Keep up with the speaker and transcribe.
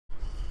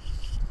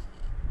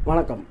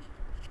வணக்கம்.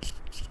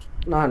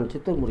 நான்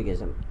சித்தூர்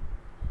முருகேசன்.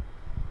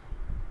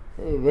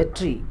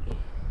 வெற்றி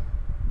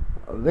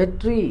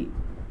வெற்றி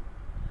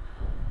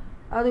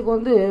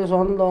அதுக்கு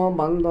சொந்தம்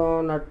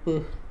பந்தம் நட்பு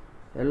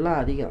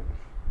எல்லாம் அதிகம்.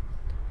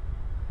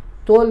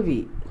 தோல்வி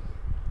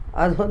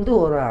அது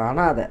ஒரு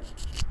அனாதை.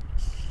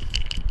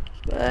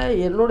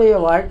 என்னுடைய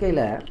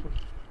வாழ்க்கையில்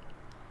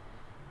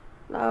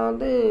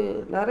நான்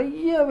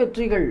நிறைய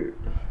வெற்றிகள்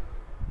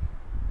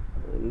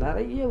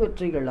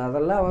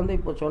அதெல்லாம்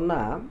இப்போ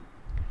சொன்னால்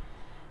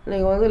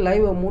நீங்கள்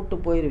லைவை மூட்டு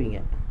போயிடுவீங்க.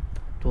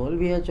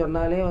 தோல்வியை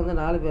சொன்னாலே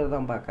 4 பேர்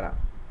தான் பார்க்குறான்.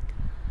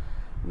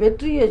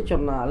 வெற்றியை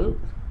சொன்னால்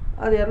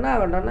அது என்ன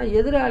ஆகண்டான்னா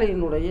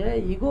எதிராளியினுடைய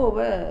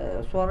ஈகோவை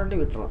சுரண்டி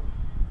விட்டுறான்.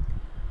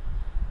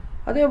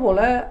 அதே போல்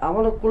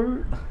அவனுக்குள்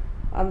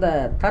அந்த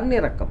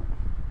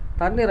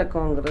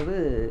தன்னிறக்கங்கிறது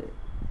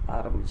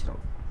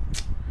ஆரம்பிச்சிடும்.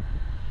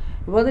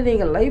 இப்போ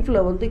நீங்கள்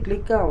லைஃப்பில்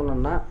கிளிக்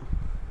ஆகணுன்னா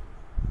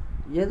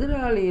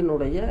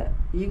எதிராளியினுடைய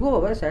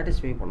ஈகோவை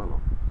சாட்டிஸ்ஃபை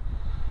பண்ணணும்.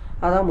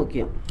 அதான்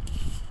முக்கியம்.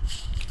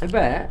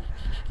 இப்போ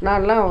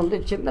நான்லாம்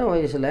சின்ன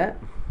வயசில்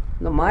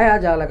இந்த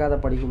மாயாஜால கதை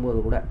படிக்கும்போது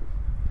கூட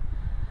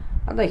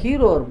அந்த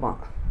ஹீரோ இருப்பான்,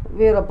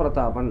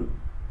 வீரபிரதாபன்,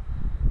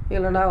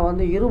 இல்லைனா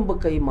இரும்பு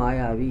கை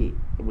மாயாவி,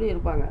 இப்படி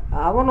இருப்பாங்க.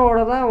 அவனோட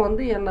தான்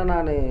என்னை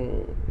நான்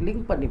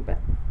லிங்க்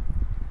பண்ணிப்பேன்.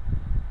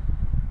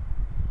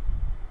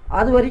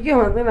 அது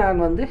வரைக்கும்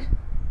நான்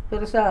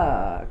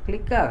பெருசாக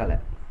கிளிக் ஆகலை.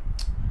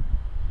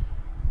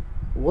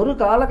 ஒரு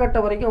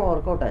காலகட்டம் வரைக்கும்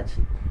ஒர்க் அவுட்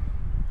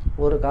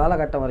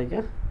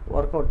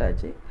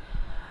ஆச்சு.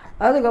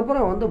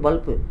 அதுக்கப்புறம்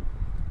பல்பு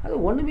அது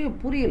ஒன்றுமே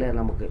புரியல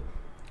நமக்கு.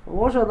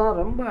 ஓஷோ தான்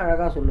ரொம்ப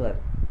அழகாக சொல்லுவார்,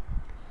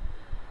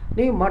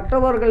 நீ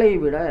மற்றவர்களை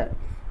விட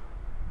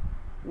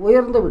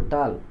உயர்ந்து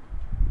விட்டால்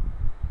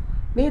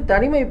நீ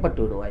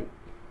தனிமைப்பட்டு விடுவாய்.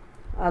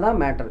 அதான்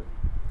மேட்டர்.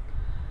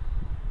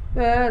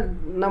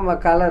 நம்ம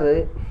கலரு,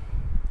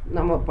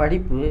 நம்ம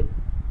படிப்பு,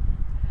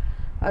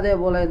 அதே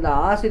போல் இந்த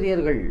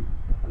ஆசிரியர்கள்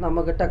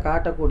நம்மக்கிட்ட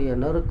காட்டக்கூடிய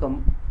நெருக்கம்,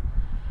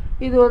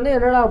 இது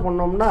என்னடா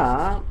பண்ணோம்னா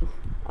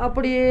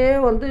அப்படியே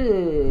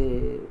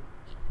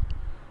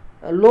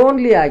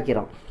லோன்லி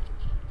ஆக்கிறோம்.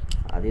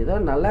 அது ஏதோ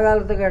நல்ல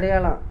காலத்துக்கு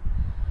அடையாளம்.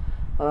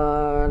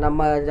 நம்ம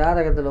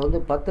ஜாதகத்தில்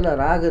 10ல்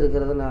ராகு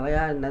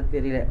இருக்கிறதுனாலயா என்ன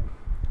தெரியல.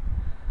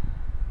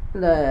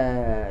 இந்த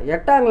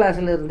 8ஆம்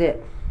கிளாஸ்லேருந்தே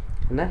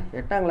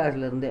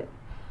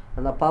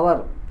அந்த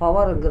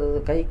பவருங்கிறது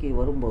கைக்கு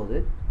வரும்போது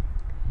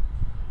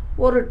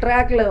ஒரு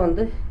ட்ராக்கில்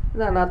இந்த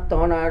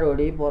நத்தம்,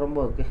 நாடோடி,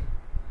 புறம்போக்கு,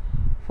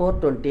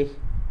 420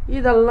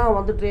 இதெல்லாம்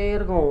வந்துகிட்டே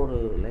இருக்கும் ஒரு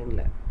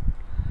லைனில்.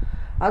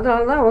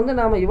 அதனால தான்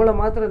நாம் இவ்வளோ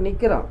மாத்திரம்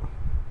நிற்கிறோம்.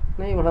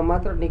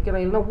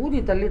 இல்லைன்னா ஊதி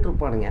தள்ளிட்டு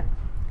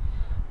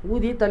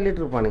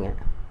இருப்பானுங்க.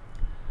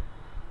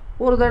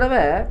 ஒரு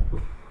தடவை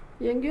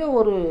எங்கேயோ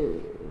ஒரு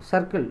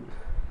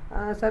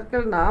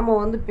சர்க்கிள் நாம்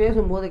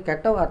பேசும்போது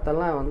கெட்ட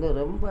வார்த்தைலாம்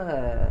ரொம்ப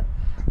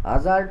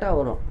அசால்ட்டாக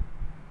வரும்.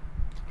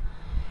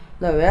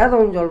 இந்த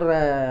வேதம் சொல்கிற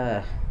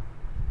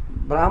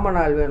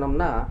பிராமணால்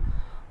வேணும்னா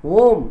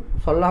ஓம்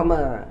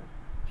சொல்லாமல்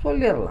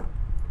சொல்லிடலாம்.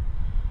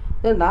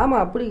 நாம்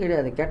அப்படி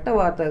கிடையாது. கெட்ட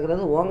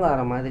வார்த்தைங்கிறது ஓங்கார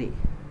மாதிரி,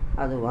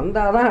 அது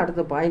வந்தால் தான்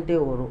அடுத்த பாயிண்ட்டே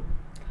வரும்.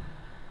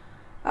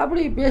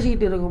 அப்படி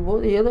பேசிக்கிட்டு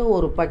இருக்கும்போது ஏதோ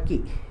ஒரு பக்கி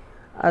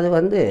அது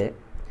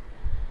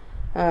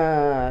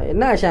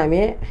என்ன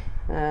சாமி,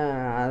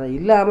 அது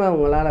இல்லாமல்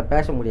உங்களால்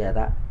பேச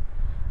முடியாதா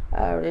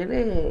அப்படின்னு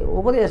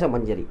உபதேச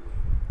மஞ்சரி.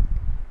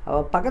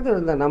 அவள் பக்கத்தில்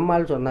இருந்த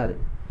நம்மால் சொன்னார்,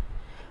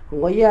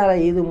 கொய்யால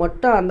இது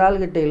மட்டும் அந்த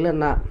ஆள்கிட்ட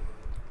இல்லைன்னா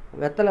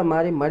வெத்தலை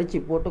மாதிரி மடித்து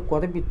போட்டு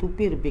குதப்பி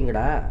துப்பி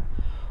இருப்பீங்கடா,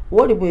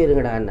 ஓடி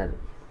போயிருங்கடான்னாரு.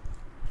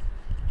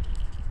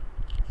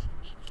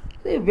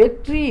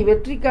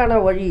 வெற்றிக்கான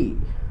வழி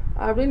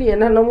அப்படின்னு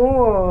என்னென்னமோ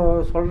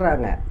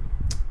சொல்கிறாங்க.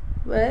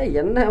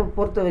 என்னை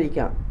பொறுத்த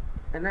வரைக்கும்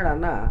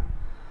என்னடான்னா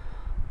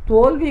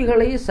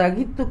தோல்விகளை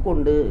சகித்து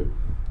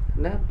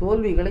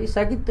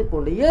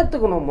கொண்டு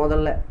ஏற்றுக்கணும்.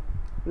 முதல்ல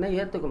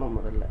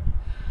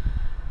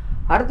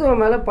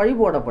அடுத்தவன் மேலே பழி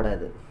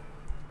போடப்படாது.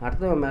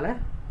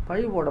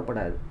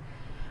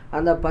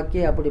 அந்த பக்கி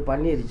அப்படி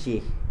பண்ணிருச்சு,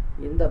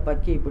 இந்த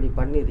பக்கி இப்படி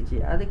பண்ணிருச்சு,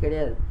 அது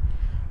கிடையாது.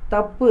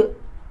 தப்பு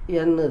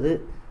என்னது,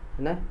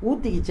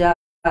 ஊற்றிக்கிச்சா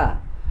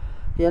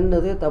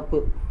என்னது தப்பு,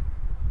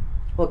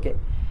 ஓகே.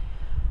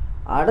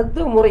 அடுத்த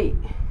முறை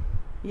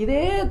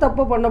இதே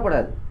தப்பு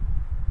பண்ணப்படாது,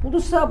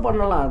 புதுசாக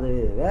பண்ணலாம். அது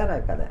வேற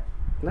கதை.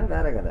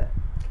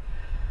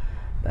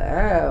 இப்போ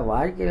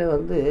வாழ்க்கையில்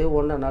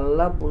ஒன்றை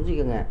நல்லா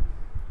புரிஞ்சுக்கோங்க.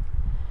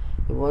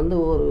 இப்போ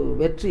ஒரு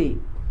வெற்றி,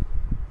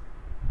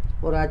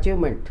 ஒரு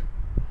அச்சீவ்மெண்ட்,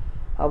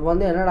 அப்போ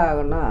என்னடா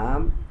ஆகுன்னா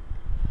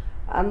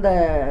அந்த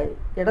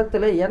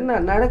இடத்துல என்ன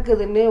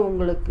நடக்குதுன்னே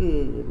உங்களுக்கு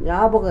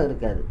ஞாபகம்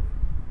இருக்காது.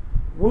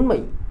 உண்மை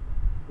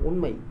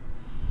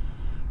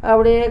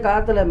அப்படியே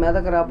காற்றுல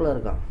மிதக்கிறாப்புல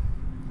இருக்கான்.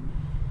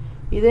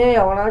 இதே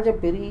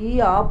எவனாச்சும் பெரிய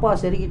ஆப்பா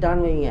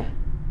செருக்கிட்டான்னு வைங்க,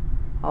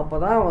 அப்போ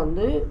தான்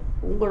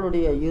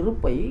உங்களுடைய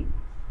இருப்பை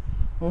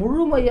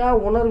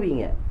முழுமையாக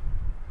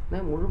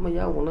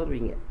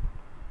உணர்வீங்க.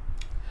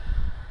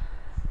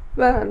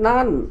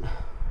 நான்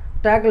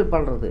டேக்கிள்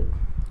பண்ணுறது,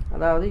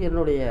 அதாவது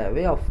என்னுடைய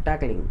வே ஆஃப்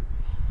டேக்கிளிங்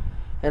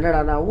என்னடா,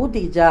 நான்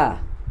ஊற்றிக்கிச்சா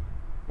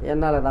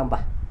என்னால் தான்ப்பா,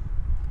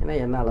 ஏன்னா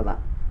என்னால்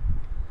தான்.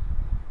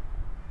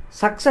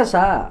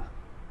 சக்ஸஸா?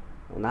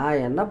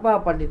 நான் என்னப்பா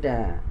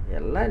பண்ணிட்டேன்,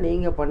 எல்லாம்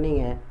நீங்கள்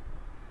பண்ணீங்க,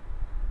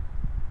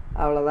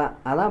 அவ்வளோதான்.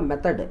 அதான்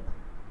மெத்தடு.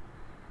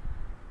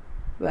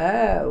 இப்போ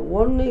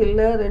 1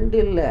 இல்லை 2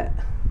 இல்லை,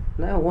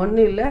 1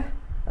 இல்லை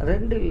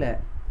 2 இல்லை,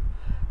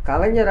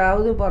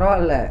 கலைஞராவது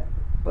பரவாயில்ல,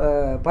 இப்போ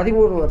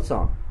 13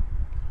 வருஷம்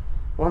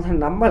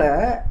நம்மளை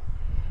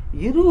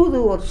 20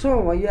 வருஷம்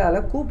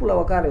வையால் கூப்பில்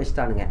உட்கார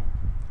வச்சிட்டானுங்க.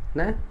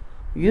 என்ன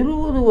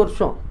 20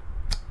 வருஷம்?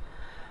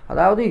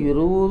 அதாவது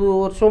 20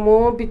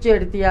 வருஷமும் பிச்சை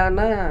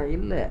எடுத்தியான்னா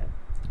இல்லை,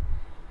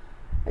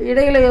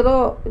 இடையில் ஏதோ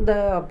இந்த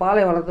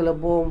பாலைவனத்தில்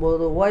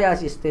போகும்போது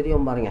ஓயாசிஸ்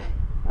தெரியும் பாருங்க,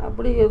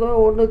 அப்படி ஏதோ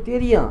ஒன்று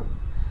தெரியும்.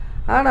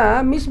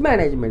 ஆனால்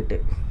மிஸ்மேனேஜ்மெண்ட்டு.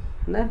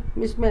 என்ன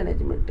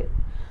மிஸ்மேனேஜ்மெண்ட்டு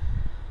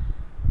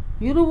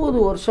 20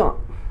 வருஷம்.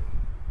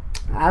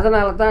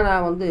 அதனால தான்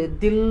நான் வந்து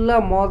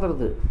தில்லாக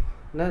மோதுறது.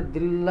 என்ன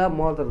தில்லாக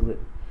மோதுறது.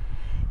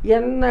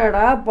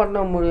 என்னடா பண்ண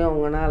முடியும்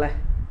உங்களால்?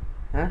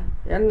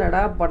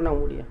 என்னடா பண்ண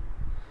முடியும்?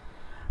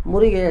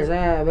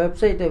 முருகேசன்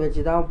வெப்சைட்டை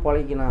வச்சு தான்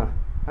பிழைக்கணும்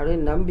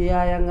அப்படின்னு நம்பியா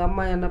எங்கள்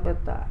அம்மா என்ன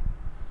பெற்றா?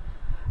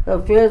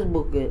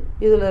 ஃபேஸ்புக்கு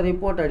இதில்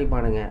ரிப்போர்ட்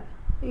அடிப்பானுங்க.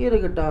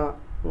 இருக்கட்டும்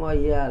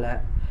ஐயால்.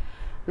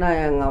 நான்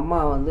எங்கள் அம்மா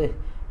வந்து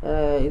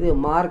இது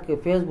மார்க்கு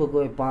ஃபேஸ்புக்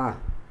வைப்பான்,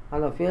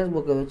 அந்த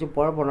ஃபேஸ்புக்கை வச்சு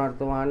பொழப்ப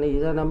நடத்துவான்னு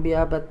இதை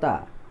நம்பியா பெற்றா?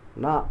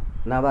 நான்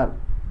நெவர்.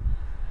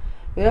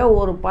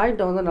 ஒரு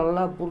பாயிண்ட்டை வந்து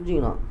நல்லா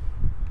புரிஞ்சுக்கணும்.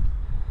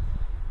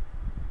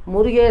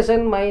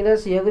 Murugesan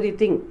minus every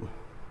thing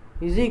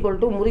is equal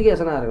to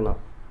முருகேசனாக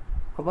இருக்கணும்.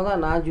 அப்போ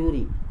தான் நான்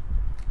jury.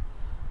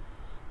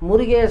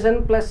 Murugesan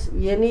plus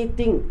any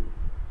thing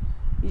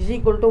is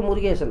equal to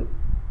Murugesan.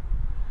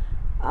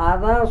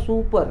 அதான்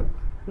சூப்பர்.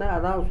 என்ன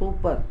அதான்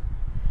சூப்பர்.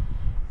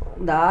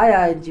 இந்த ஆயா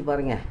ஆயிடுச்சு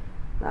பாருங்கள்.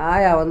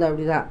 ஆயா வந்து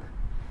அப்படி தான்,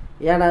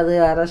 எனது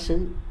அரசு,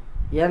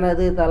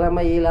 எனது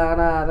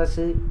தலைமையிலான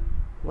அரசு.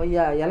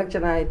 ஐயா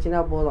எலெக்ஷன்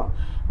ஆயிடுச்சுன்னா போதும்,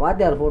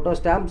 வாத்தியார் ஃபோட்டோ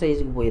ஸ்டாம்ப்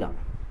சைஸுக்கு போயிடும்.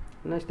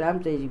 என்ன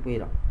ஸ்டாம்ப் சைஸுக்கு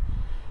போயிடும்.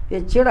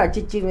 எச்சோட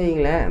அச்சிச்சின்னு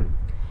வைங்களேன்.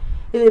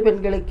 இது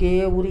பெண்களுக்கே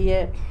உரிய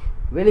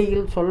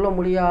வெளியில் சொல்ல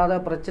முடியாத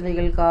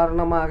பிரச்சனைகள்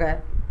காரணமாக,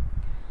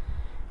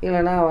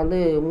 இல்லைன்னா வந்து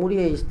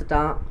முடியை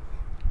இழுத்துட்டான்,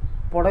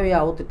 புடவையை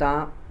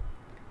அவுத்துட்டான்,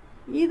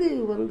 இது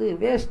வந்து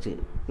வேஸ்ட்டு.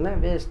 என்ன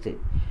வேஸ்ட்டு?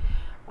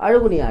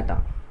 அழுகுனி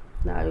ஆட்டம்.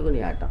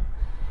 அழுகுனி ஆட்டம்.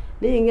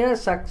 நீங்கள்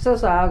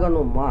சக்ஸஸ்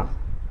ஆகணுமா?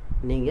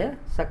 நீங்கள்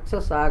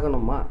சக்ஸஸ்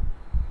ஆகணுமா?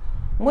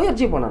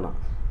 முயற்சி பண்ணணும்.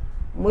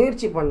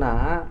 முயற்சி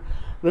பண்ணால்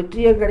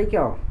வெற்றியும்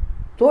கிடைக்கும்,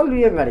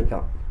 தோல்வியும்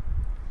கிடைக்கும்.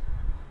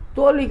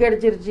 தோல்வி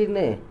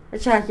கிடைச்சிருச்சின்னு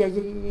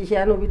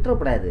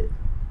விட்டுறப்படாது.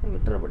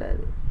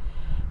 விட்டுறப்படாது.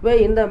 இப்போ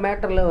இந்த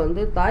மேட்டரில்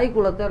வந்து தாய்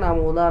குலத்தை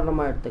நாம்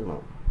உதாரணமாக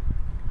எடுத்துக்கணும்.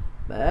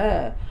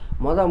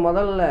 இப்போ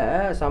முதல்ல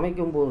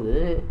சமைக்கும்போது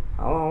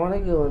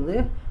அவனுக்கு வந்து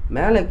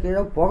மேலே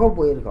கீழே புகை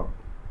போயிருக்கான்.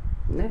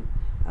 என்ன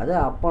அது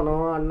அப்பனோ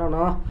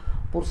அண்ணனோ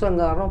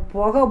புருஷங்காரனோ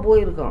புகை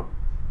போயிருக்கான்.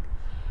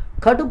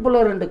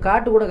 கடுப்பில் 2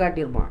 காட்டு கூட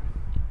காட்டியிருப்பான்.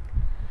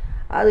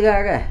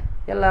 அதுக்காக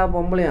எல்லா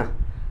பொம்பளையும்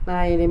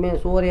நான்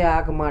இனிமேல் சோறையே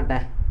ஆக்க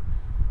மாட்டேன்,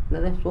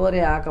 என்னது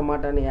சோறையே ஆக்க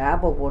மாட்டேன்னு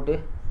ஆப்பை போட்டு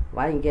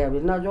வாங்கிக்க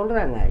அப்படின்னு நான்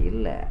சொல்கிறாங்க.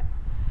 இல்லை,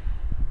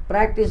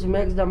 practice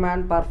makes the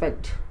man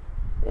perfect.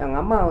 எங்கள்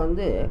அம்மா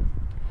வந்து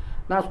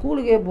நான்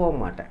ஸ்கூலுக்கே போக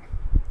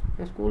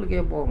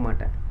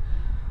மாட்டேன்.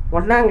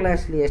 1ஆம்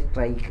கிளாஸ்லேயே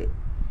ஸ்ட்ரைக்கு.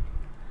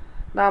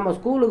 நாம்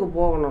ஸ்கூலுக்கு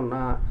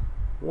போகணுன்னா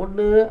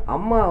ஒன்று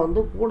அம்மா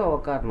வந்து கூட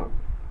உக்காரணும்,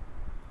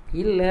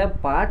 இல்லை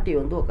பாட்டி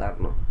வந்து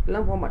உக்காரணும், இல்லை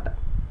போக மாட்டேன்.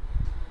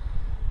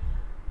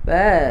 இப்போ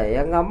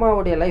எங்கள்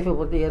அம்மாவுடைய லைஃப்பை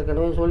பற்றி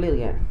ஏற்கனவே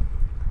சொல்லியிருக்கேன்.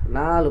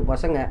 4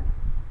 பசங்க.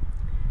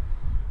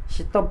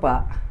 சித்தப்பா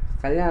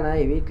கல்யாணம்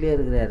ஆகி வீட்டிலே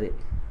இருக்கிறாரு.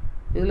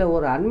 இதில்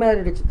ஒரு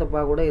அன்மேரிடு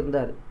சித்தப்பா கூட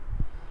இருந்தார்.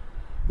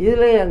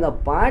 இதில் எங்கள்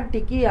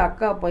பாட்டிக்கு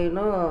அக்கா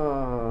பையனும்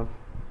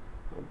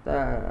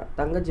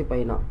தங்கச்சி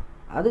பையனும்,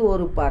 அது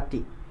ஒரு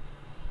பார்ட்டி.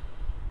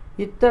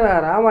 இத்தனை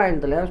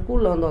ராமாயணத்தில்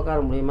ஸ்கூலில் வந்து உட்கார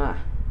முடியுமா?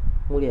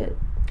 முடியாது.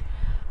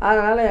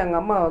 அதனால் எங்கள்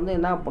அம்மா வந்து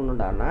என்ன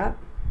பண்ணுட்டான்னா,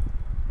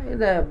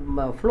 இந்த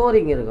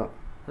ஃப்ளோரிங் இருக்கும்,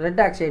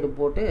 ரெட் ஆக்சைடு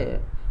போட்டு,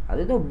 அது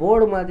எதுவும்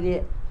போர்டு மாதிரியே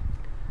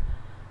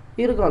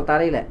இருக்கும்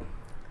தரையில்,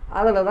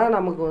 அதில் தான்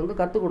நமக்கு வந்து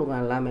கற்றுக்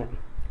கொடுக்கும் எல்லாமே.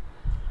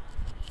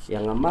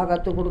 எங்கள் அம்மா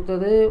கற்றுக்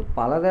கொடுத்தது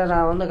பலதை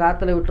நான் வந்து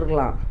காற்றுல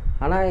விட்டுருக்கலாம்.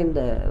 ஆனால்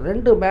இந்த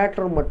 2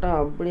 மேட்ரு மட்டும்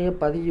அப்படியே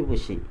பதிஞ்சு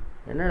போச்சு.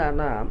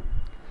 என்னடான்னா,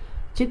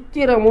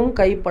 சித்திரமும்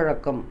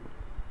கைப்பழக்கம்,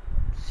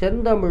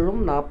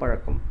 செந்தமிழும்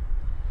நாப்பழக்கம்.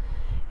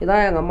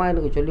 இதான் எங்கள் அம்மா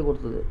எனக்கு சொல்லி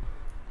கொடுத்தது.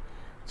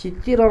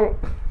 சித்திரம்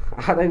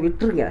அதை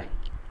விட்டுருங்க,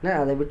 என்ன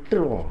அதை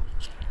விட்டுருவோம்.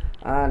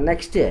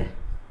 நெக்ஸ்ட்டு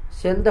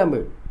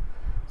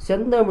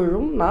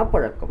செந்தமிழும்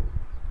நாப்பழக்கம்.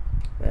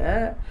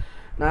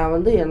 நான்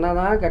வந்து என்ன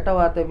தான் கெட்ட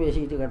வார்த்தை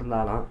பேசிக்கிட்டு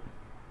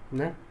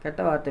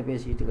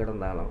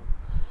கிடந்தாலும்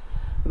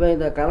இப்போ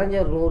இந்த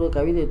கலைஞர் 100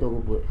 கவிதை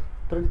தொகுப்பு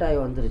பிரிண்ட் ஆகி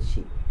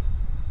வந்துருச்சு.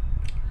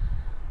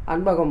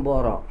 அன்பகம்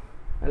போகிறோம்,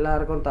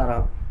 எல்லாருக்கும்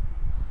தரோம்.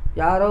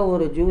 யாரோ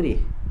ஒரு ஜூரி,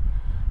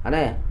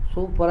 அண்ணே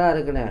சூப்பராக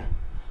இருக்குண்ணே,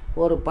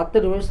 ஒரு 10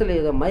 நிமிஷத்தில்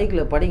இதை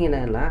மைக்கில்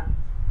படிங்கினேன்னா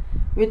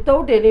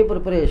without any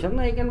preparation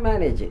I can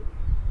manage.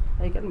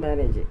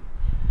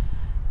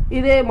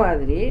 இதே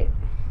மாதிரி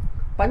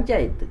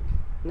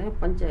என்ன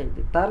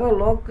பஞ்சாயத்து தர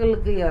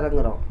லோக்கலுக்கு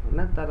இறங்குறோம்,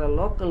 என்ன தர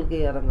லோக்கலுக்கு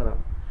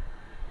இறங்குறோம்.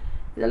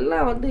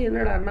 இதெல்லாம் வந்து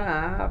என்னடான்னா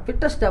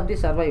ஃபிட்டஸ்ட் ஆஃப் தி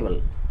சர்வைவல்.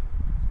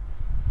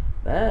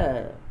 இப்போ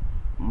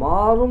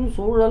மாறும்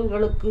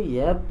சூழல்களுக்கு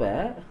ஏற்ப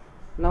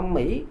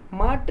நம்மை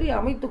மாற்றி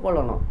அமைத்து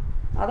கொள்ளணும்,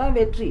 அதான்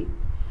வெற்றி.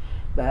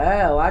 இப்போ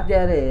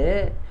வாத்தியார்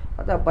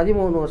அதான்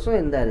 13 வருஷம்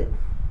இருந்தார்.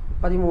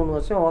 13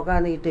 வருஷம்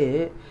உக்காந்துக்கிட்டு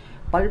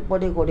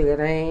பல்பொடி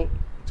கொடுக்குறேன்,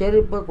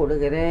 செருப்பு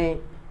கொடுக்குறேன்,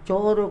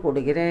 சோறு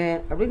கொடுக்குறேன்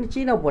அப்படின்னு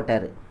சீனா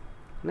போட்டார்.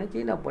 என்ன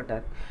சீனா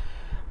போட்டார்.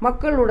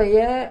 மக்களுடைய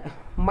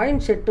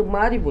மைண்ட் செட்டு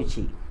மாறி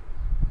போச்சு.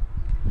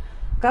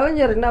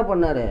 கலைஞர் என்ன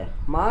பண்ணார்,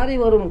 மாறி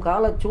வரும்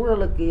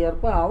காலச்சூழலுக்கு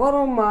ஏற்ப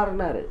அவரும்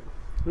மாறினார்.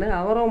 என்ன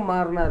அவரும்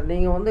மாறினார்.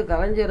 நீங்கள் வந்து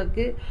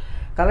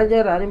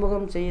கலைஞர்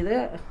அறிமுகம் செய்த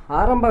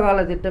ஆரம்ப கால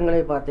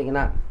திட்டங்களை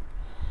பார்த்தீங்கன்னா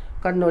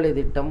கண்ணொளி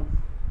திட்டம்,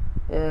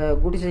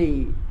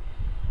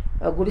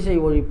 குடிசை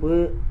ஒழிப்பு,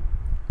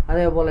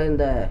 அதே போல்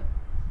இந்த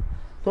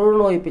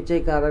தொழுநோய்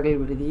பிச்சைக்காரர்கள்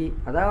விடுதி,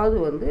 அதாவது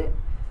வந்து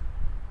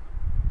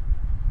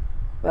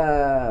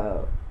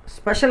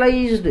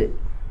ஸ்பெஷலைஸ்டு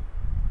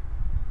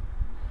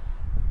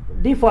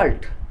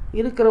டிஃபால்ட்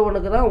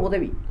இருக்கிறவனுக்கு தான்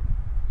உதவி,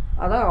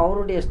 அதான்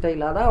அவருடைய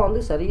ஸ்டைல், அதான்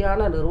வந்து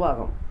சரியான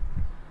நிர்வாகம்.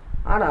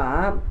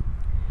 ஆனால்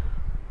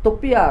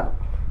தொப்பியார்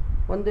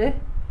வந்து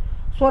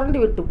சுரண்டி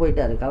விட்டு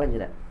போயிட்டார்,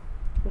 கலைஞரை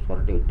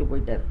சுரண்டி விட்டு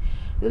போயிட்டார்.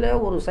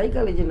 இதில் ஒரு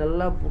சைக்காலஜி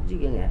நல்லா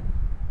புரிஞ்சுக்கங்க.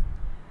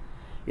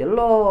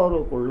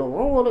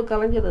 எல்லோருக்குள்ளவும் ஒரு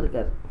கலைஞர்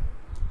இருக்கார்,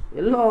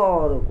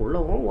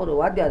 எல்லோருக்குள்ளவும் ஒரு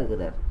வாத்தியார்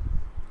இருக்கிறார்.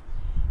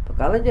 இப்போ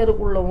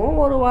கலைஞருக்குள்ளவும்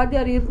ஒரு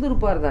வாத்தியார்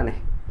இருந்திருப்பார் தானே.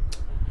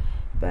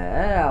 இப்போ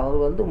அவர்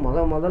வந்து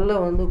முதல்ல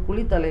வந்து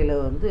குளித்தலையில்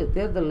வந்து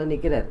தேர்தலில்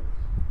நிற்கிறார்.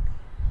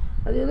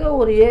 அது ஏதோ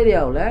ஒரு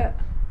ஏரியாவில்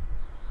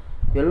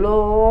எல்லா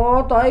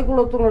தாய்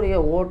குலத்தினுடைய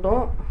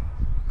ஓட்டும்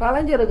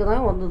கலைஞருக்கு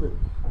தான் வந்தது,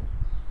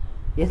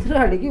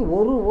 எதிராளிக்கு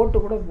ஒரு ஓட்டு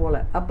கூட போகல.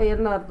 அப்போ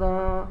என்ன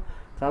அர்த்தம்,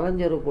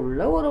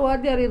 கலைஞருக்குள்ள ஒரு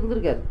வாத்தியார்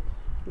இருந்திருக்கார்.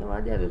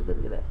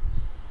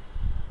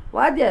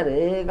 வாத்தியார்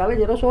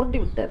கலைஞரை சுரட்டி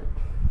விட்டார்.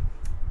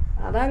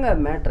 அதாங்க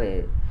மேட்ரு.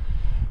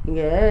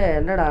 இங்கே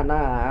என்னடானா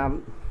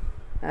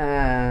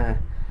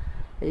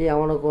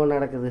அவனுக்கும்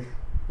நடக்குது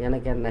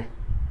எனக்கு என்ன,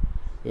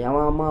 என்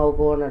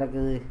அம்மாவுக்கும்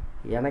நடக்குது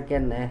எனக்கு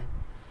என்ன.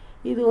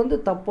 இது வந்து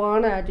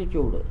தப்பான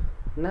ஆட்டிடியூடு.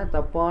 என்ன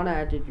தப்பான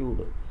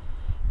ஆட்டிடியூடு.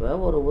 இப்போ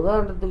ஒரு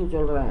உதாரணத்துக்கு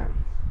சொல்கிறேன்.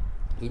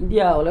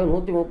 இந்தியாவில்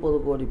 130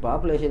 கோடி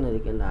பாப்புலேஷன்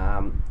இருக்குன்னா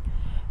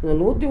இந்த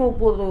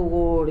 130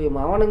 கோடி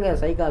மவனுங்க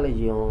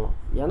சைக்காலஜியும்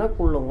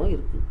எனக்குள்ளவும்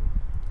இருக்குது.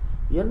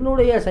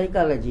 என்னுடைய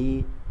சைக்காலஜி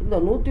இந்த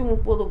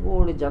 130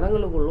 கோடி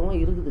ஜனங்களுக்குள்ளவும்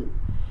இருக்குது.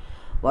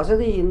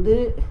 வசதி இருந்து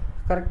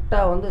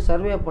கரெக்டாக வந்து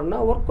சர்வே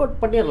பண்ணால் ஒர்க் அவுட்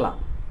பண்ணிடலாம்.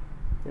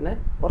 என்ன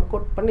ஒர்க்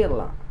அவுட்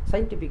பண்ணிடலாம்,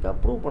 சயின்டிஃபிக்காக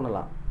ப்ரூவ்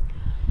பண்ணலாம்.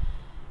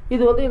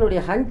 இது வந்து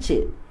என்னுடைய ஹஞ்சு.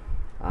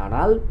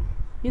 ஆனால்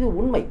இது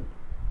உண்மை.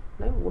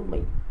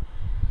 உண்மை.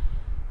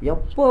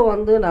 எப்போ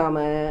வந்து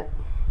நாம்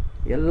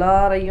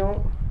எல்லாரையும்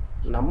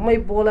நம்மை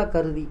போல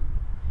கருதி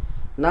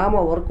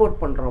நாம் ஒர்க்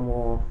அவுட்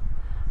பண்ணுறோமோ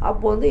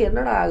அப்போ வந்து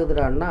என்னடா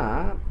ஆகுதுடான்னா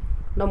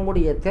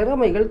நம்முடைய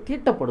திறமைகள்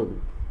தீட்டப்படுது.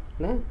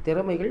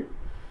 திறமைகள்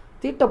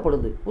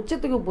தீட்டப்படுது,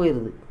 உச்சத்துக்கு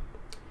போயிடுது.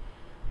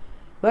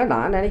 இப்போ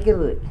நான்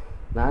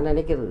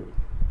நினைக்கிறது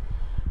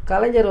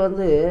கலைஞர்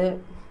வந்து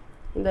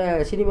இந்த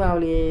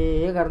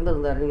சினிமாவிலேயே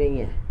கடந்திருந்தார்.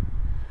 நீங்கள்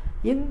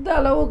இந்த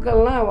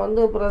அளவுக்கெல்லாம்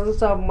வந்து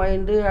presence of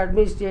mind,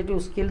 administrative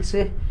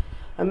skills,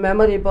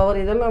 memory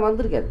power இதெல்லாம்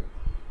வந்திருக்காது.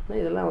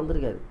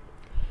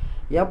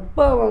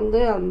 எப்போ வந்து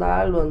அந்த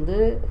ஆள் வந்து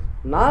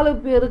 4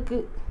 பேருக்கு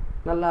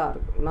நல்லா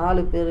இருக்கும்,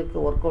 4 பேருக்கு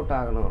ஒர்க் அவுட்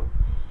ஆகணும்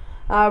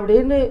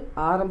அப்படின்னு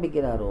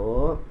ஆரம்பிக்கிறாரோ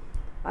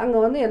அங்கே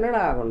வந்து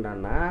என்னடா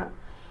ஆகும்டான்னா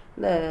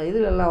இந்த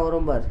இதிலெல்லாம்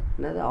வரும்பார்,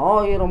 என்னது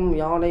 1000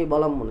 யானை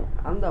பலம்னு,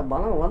 அந்த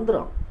பலம்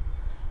வந்துடும்.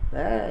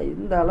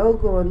 இந்த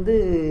அளவுக்கு வந்து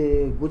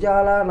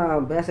குஜாலாக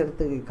நான்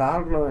பேசுகிறதுக்கு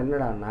காரணம்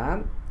என்னடான்னா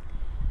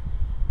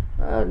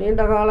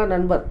நீண்டகால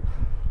நண்பர்,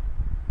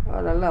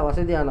 நல்லா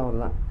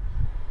வசதியானவர் தான்.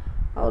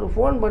 அவர்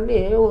ஃபோன் பண்ணி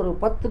ஒரு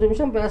 10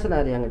 நிமிஷம்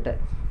பேசினார் என்கிட்ட.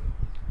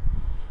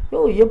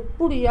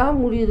 எப்படியா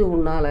முடியுது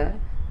உன்னால்,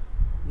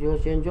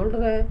 ஜோசியம்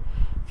சொல்கிற,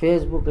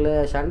 ஃபேஸ்புக்கில்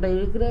சண்டை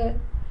இழுக்கிற,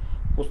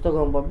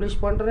 புஸ்தகம்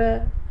பப்ளிஷ் பண்ணுற,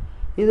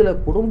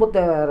 இதில்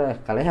குடும்பத்தை வேறு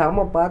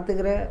கலையாமல்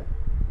பார்த்துக்கிற,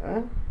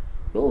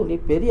 நீ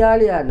பெரிய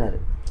ஆளியானார்.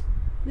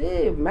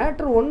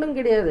 மேட்ரு ஒன்றும்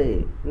கிடையாது.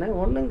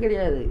 ஒன்றும்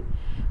கிடையாது.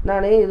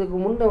 நான் இதுக்கு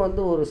முன்னே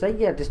வந்து ஒரு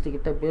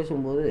சைக்கியாட்ரிஸ்ட்கிட்ட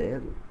பேசும்போது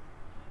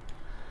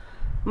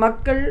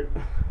மக்கள்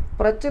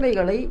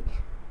பிரச்சனைகளை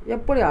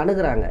எப்படி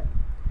அணுகிறாங்க,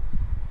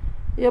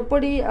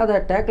 எப்படி அதை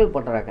டேக்கிள்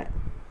பண்ணுறாங்க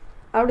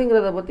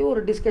அப்படிங்கிறத பற்றி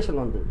ஒரு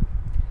டிஸ்கஷன் வந்தது.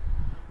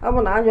 அப்போ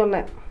நான்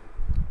சொன்னேன்,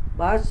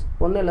 பாஸ்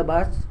ஒன்றும் இல்லை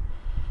பாஸ்,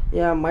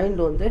 என்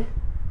மைண்டு வந்து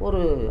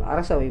ஒரு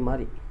அரசவை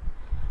மாதிரி.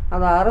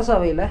 அந்த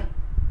அரசவையில்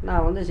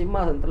நான் வந்து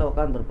சிம்மாசனத்தில்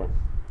உட்காந்துருப்பேன்.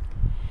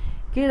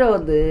 கீழே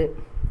வந்து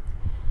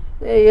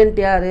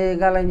என்டிஆர்,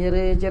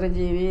 கலைஞர்,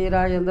 சிரஞ்சீவி,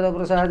 ராஜேந்திர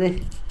பிரசாத்,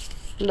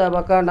 இந்த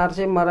பக்கம்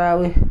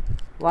நரசிம்மராவ்,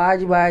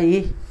 வாஜ்பாயி,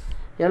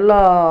 எல்லா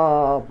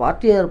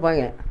பார்ட்டியும்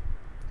இருப்பாங்க.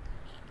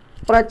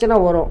 பிரச்சனை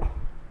வரும்.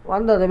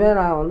 வந்ததுமே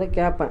நான் வந்து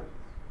கேட்பேன்,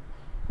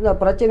 இந்த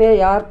பிரச்சனையை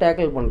யார்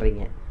டேக்கிள்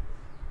பண்ணுறீங்க?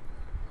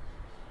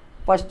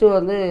 ஃபஸ்ட்டு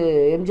வந்து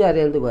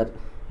எம்ஜிஆர் எழுந்துக்குவார்.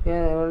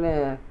 உடனே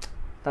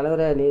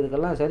தலைவரே நீ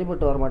இதுக்கெல்லாம்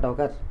சரிப்பட்டு வரமாட்டேன்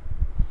உட்கார்.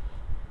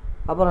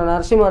 அப்புறம்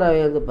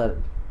நரசிம்மராவ் எழுந்துப்பார்.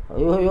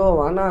 ஐயோயோ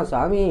வேணாம்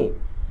சாமி.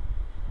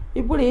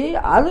 இப்படி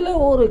அதில்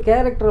ஒரு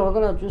கேரக்டரை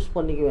வந்து நான் சூஸ்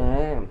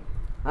பண்ணிக்குவேன்.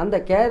 அந்த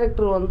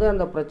கேரக்டர் வந்து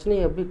அந்த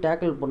பிரச்சனையை எப்படி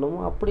டேக்கிள் பண்ணுமோ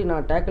அப்படி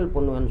நான் டேக்கிள்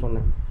பண்ணுவேன்னு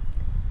சொன்னேன்.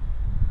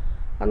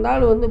 அந்த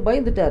ஆள் வந்து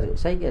பயந்துட்டார்.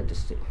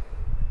 சைக்கியாட்ரிஸ்ட்டு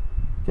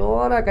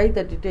ஜோராக கை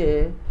தட்டிட்டு,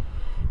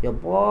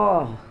 எப்போ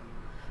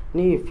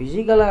நீ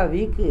ஃபிசிக்கலாக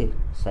வீக்கு,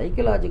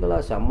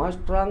 சைக்கலாஜிக்கலாக செம்ம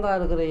ஸ்ட்ராங்காக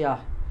இருக்கிறையா.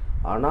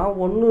 ஆனால்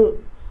ஒன்று,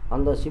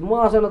 அந்த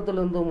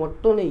சிம்மாசனத்துலேருந்து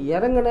மட்டும் நீ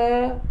இறங்கின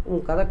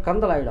உன் கதை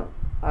கந்தலாயிடும்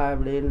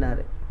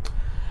அப்படின்னாரு.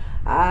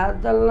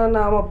 அதெல்லாம்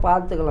நாம்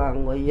பார்த்துக்கலாம்.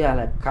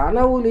 கொய்யால்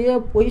கனவுலேயே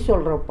பொய்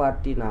சொல்கிற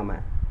பார்ட்டி நாம்.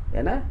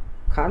 ஏன்னா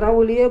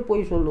கனவுலேயே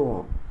பொய்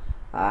சொல்லுவோம்.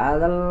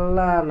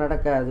 அதெல்லாம்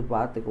நடக்காது,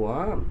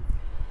 பார்த்துக்குவோம்.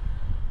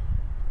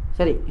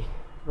 சரி,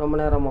 ரொம்ப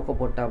நேரம் மொக்க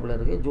போட்டாப்புல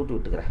இருக்குது. ஜூட்டு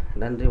விட்டுக்கிறேன்.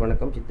 நன்றி,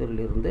 வணக்கம்.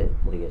 சித்தூரிலிருந்து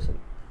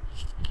முருகேசன்.